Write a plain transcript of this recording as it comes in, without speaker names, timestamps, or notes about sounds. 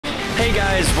Hey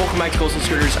guys, welcome back to Colson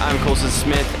Scooters. I'm Colson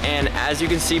Smith, and as you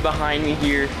can see behind me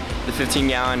here, the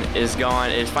 15-gallon is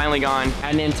gone. It's finally gone.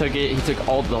 Adnan took it. He took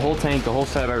the whole tank, the whole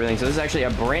set of everything. So this is actually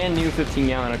a brand new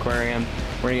 15-gallon aquarium.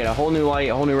 We're gonna get a whole new light,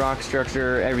 a whole new rock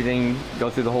structure, everything, go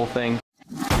through the whole thing.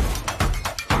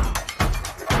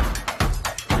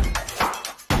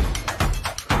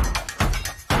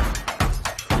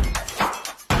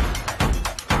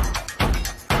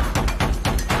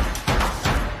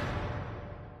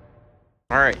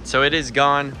 Alright, so it is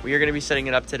gone. We are going to be setting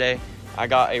it up today. I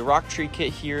got a rock tree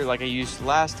kit here like I used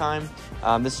last time.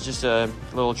 This is just a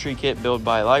little tree kit built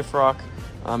by Life Rock.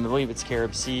 I believe it's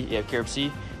Carib C. Yeah, Carib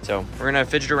C. So we're going to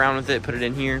fidget around with it, put it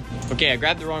in here. Okay, I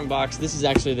grabbed the wrong box. This is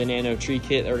actually the Nano tree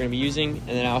kit that we're going to be using. And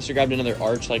then I also grabbed another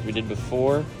arch like we did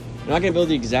before. I'm not going to build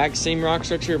the exact same rock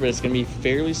structure, but it's going to be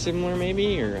fairly similar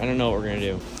maybe, or I don't know what we're going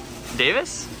to do.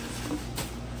 Davis?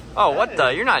 Oh, hey. What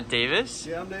the? You're not Davis.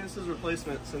 Yeah, I'm Davis's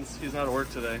replacement since he's out of work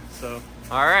today, so.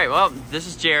 All right, well, this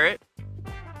is Jarrett.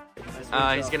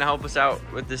 He's gonna help us out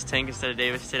with this tank instead of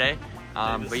Davis today.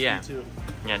 But yeah,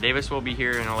 Davis will be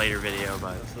here in a later video,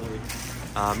 but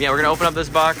yeah, we're gonna open up this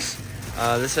box.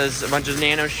 This has a bunch of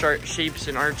nano shapes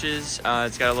and arches.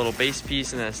 It's got a little base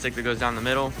piece and then a stick that goes down the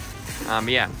middle. But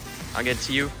yeah, I'll get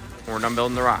to you when we're done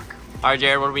building the rock. All right,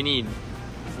 Jared, what do we need?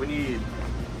 We need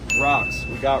rocks.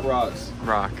 We got rocks.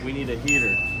 Rock. We need a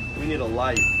heater. We need a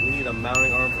light. We need a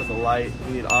mounting arm for the light.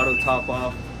 We need auto top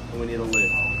off, and we need a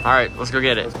lid. All right, let's go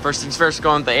get it. First things first,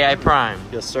 going with the AI Prime.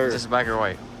 Yes, sir. Is this black or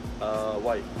white?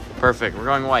 White. Perfect. We're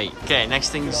going white. Okay, next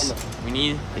things we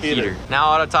need the heater.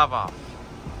 Now auto top off.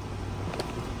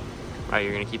 All right,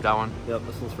 you're gonna keep that one. Yep,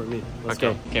 this one's for me. Let's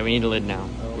go. Go. Okay, we need a lid now,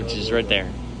 which is right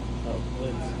there. Oh,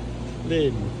 lids.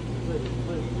 Lid.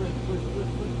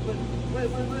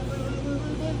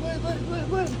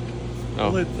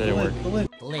 Oh, that didn't work.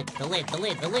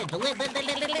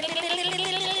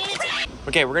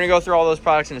 Okay, we're gonna go through all those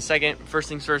products in a second. First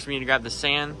things first, we need to grab the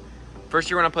sand. First,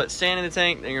 you're gonna put sand in the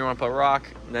tank, then you're gonna put rock,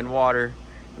 then water,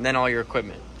 and then all your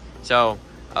equipment. So,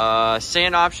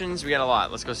 sand options, we got a lot.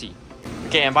 Let's go see.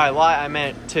 Okay, and by a lot, I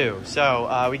meant two.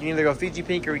 So, we can either go Fiji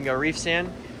Pink or we can go Reef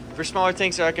Sand. For smaller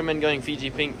tanks, I recommend going Fiji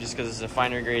Pink just because it's a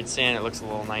finer grade sand. It looks a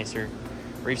little nicer.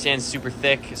 Reef sand's super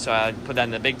thick, so I put that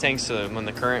in the big tank so that when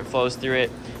the current flows through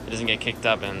it, it doesn't get kicked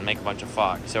up and make a bunch of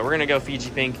fog. So we're gonna go Fiji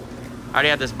Pink. I already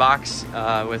have this box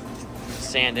with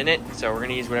sand in it, so we're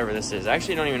gonna use whatever this is. I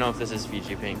actually don't even know if this is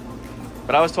Fiji Pink,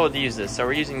 but I was told to use this, so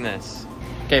we're using this.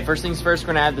 Okay, first things first,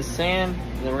 we're gonna add the sand,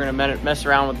 and then we're gonna mess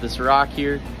around with this rock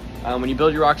here. When you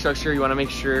build your rock structure, you wanna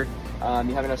make sure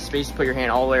you have enough space to put your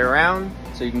hand all the way around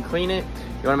so you can clean it.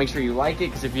 You wanna make sure you like it,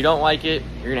 because if you don't like it,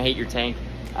 you're gonna hate your tank.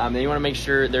 Then you want to make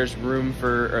sure there's room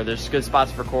or there's good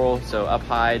spots for coral, so up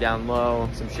high, down low,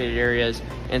 some shaded areas,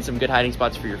 and some good hiding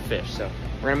spots for your fish. So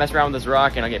we're gonna mess around with this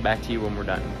rock, and I'll get back to you when we're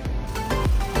done.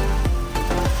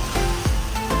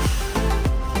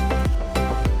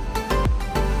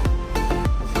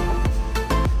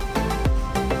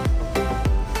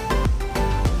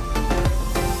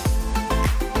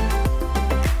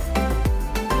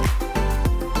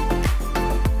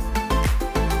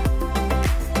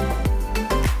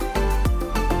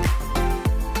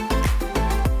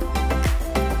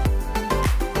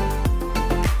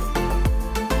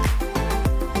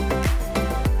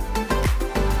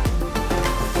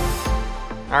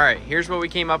 All right, here's what we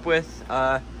came up with.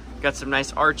 Got some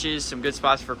nice arches, some good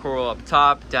spots for coral up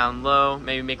top, down low.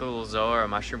 Maybe make a little zoa or a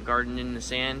mushroom garden in the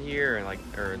sand here,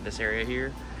 or this area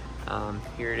here.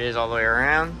 Here it is all the way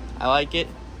around. I like it.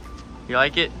 You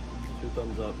like it? 2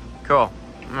 thumbs up. Cool.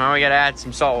 Now we gotta add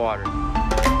some salt water.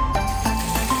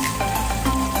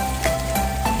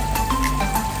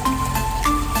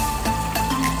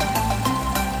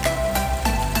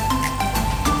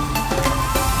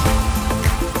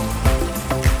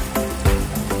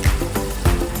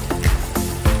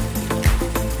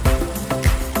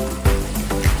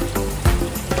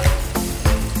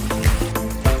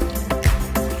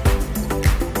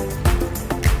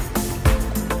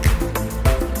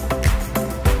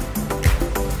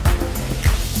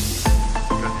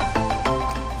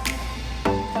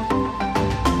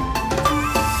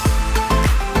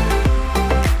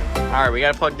 All right, we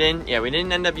got it plugged in. Yeah, we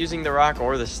didn't end up using the rock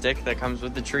or the stick that comes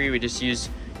with the tree. We just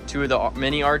used 2 of the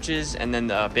mini arches and then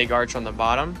the big arch on the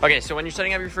bottom. Okay, so when you're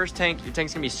setting up your first tank, your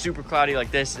tank's gonna be super cloudy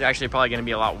like this. It's actually probably gonna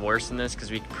be a lot worse than this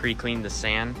because we pre-cleaned the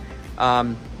sand.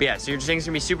 But yeah, so your tank's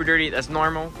gonna be super dirty. That's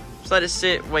normal. Just let it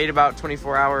sit, wait about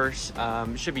 24 hours.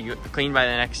 It should be clean by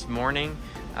the next morning,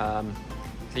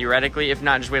 theoretically. If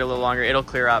not, just wait a little longer. It'll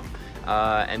clear up.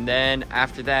 And then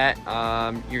after that,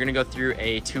 you're gonna go through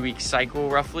a 2-week cycle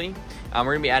roughly.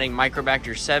 We're gonna be adding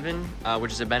Microbacter 7,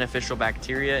 which is a beneficial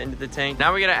bacteria into the tank.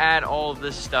 Now we gotta add all of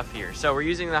this stuff here. So we're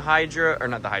using the Hydra, or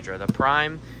not the Hydra, the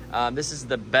Prime. This is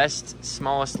the best,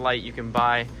 smallest light you can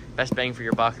buy, best bang for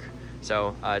your buck.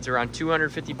 So it's around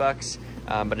 250 bucks,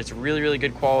 but it's really, really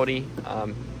good quality.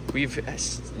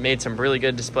 We've made some really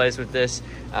good displays with this.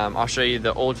 I'll show you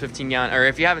the old 15-gallon, or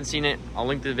if you haven't seen it, I'll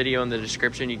link the video in the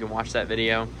description. You can watch that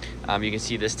video. You can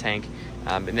see this tank.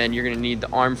 And then you're gonna need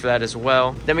the arm for that as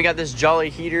well. Then we got this Jolly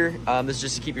heater. This is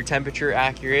just to keep your temperature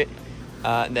accurate.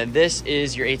 And then this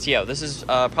is your ATO. This is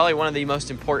probably one of the most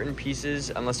important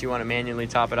pieces, unless you wanna manually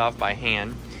top it off by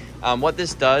hand. What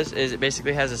this does is it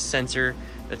basically has a sensor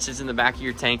that sits in the back of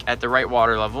your tank at the right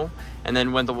water level. And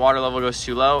then when the water level goes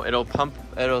too low, it'll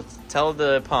tell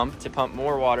the pump to pump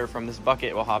more water from this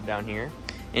bucket we'll have down here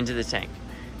into the tank.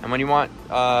 And when you want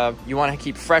to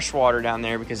keep fresh water down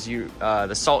there, because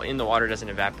the salt in the water doesn't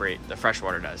evaporate, the fresh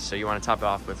water does. So you want to top it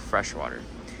off with fresh water.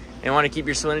 And you want to keep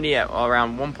your salinity at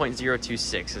around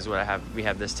 1.026 is what we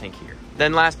have this tank here.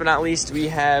 Then last but not least, we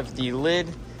have the lid.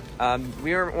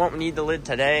 We won't need the lid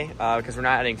today because we're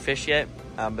not adding fish yet,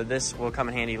 but this will come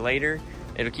in handy later.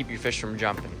 It'll keep your fish from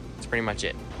jumping. That's pretty much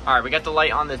it. All right, we got the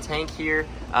light on the tank here.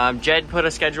 Jed put a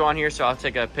schedule on here, so I'll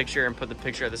take a picture and put the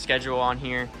picture of the schedule on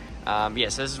here. Yeah,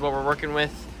 so this is what we're working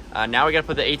with. Now we gotta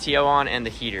put the ATO on and the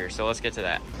heater, so let's get to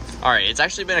that. All right, it's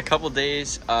actually been a couple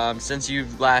days since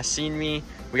you've last seen me.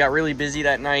 We got really busy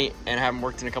that night and haven't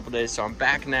worked in a couple days, so I'm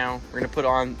back now. We're gonna put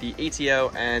on the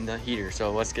ATO and the heater,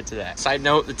 so let's get to that. Side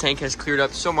note, the tank has cleared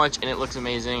up so much and it looks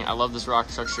amazing. I love this rock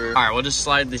structure. All right, we'll just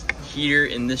slide the heater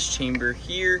in this chamber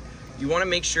here. You wanna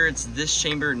make sure it's this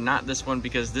chamber, not this one,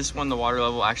 because this one, the water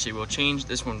level actually will change,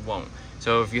 this one won't.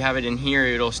 So if you have it in here,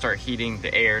 it'll start heating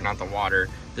the air, not the water.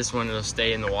 This one, it'll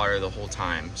stay in the water the whole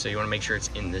time. So you wanna make sure it's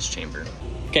in this chamber.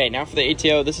 Okay, now for the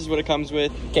ATO, this is what it comes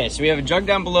with. Okay, so we have a jug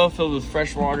down below filled with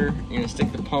fresh water. You're gonna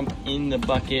stick the pump in the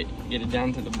bucket, get it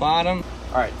down to the bottom.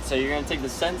 All right, so you're gonna take the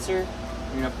sensor,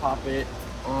 you're gonna pop it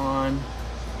on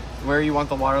where you want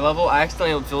the water level. I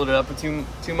accidentally filled it up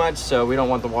too much, so we don't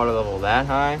want the water level that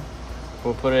high.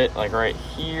 We'll put it like right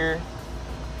here.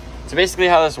 So basically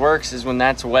how this works is when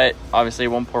that's wet, obviously it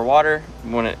won't pour water.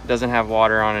 When it doesn't have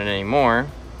water on it anymore,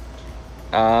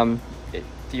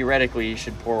 theoretically you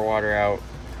should pour water out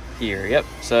here. Yep,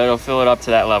 so it'll fill it up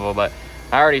to that level, but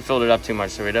I already filled it up too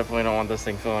much, so we definitely don't want this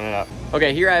thing filling it up.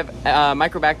 Okay, here I have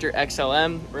Microbacter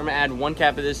XLM. We're gonna add 1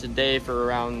 cap of this a day for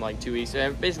around like 2 weeks,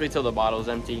 basically till the bottle is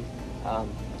empty,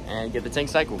 and get the tank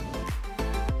cycled.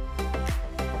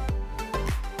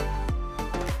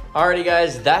 Alrighty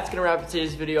guys, that's gonna wrap up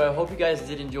today's video. I hope you guys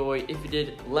did enjoy. If you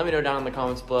did, let me know down in the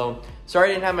comments below. Sorry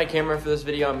I didn't have my camera for this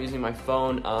video. I'm using my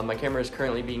phone. My camera is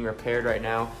currently being repaired right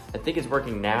now. I think it's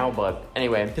working now, but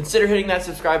anyway, consider hitting that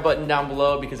subscribe button down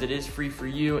below because it is free for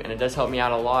you and it does help me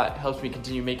out a lot. It helps me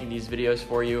continue making these videos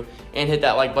for you, and hit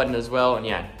that like button as well. And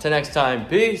yeah, till next time,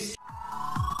 peace.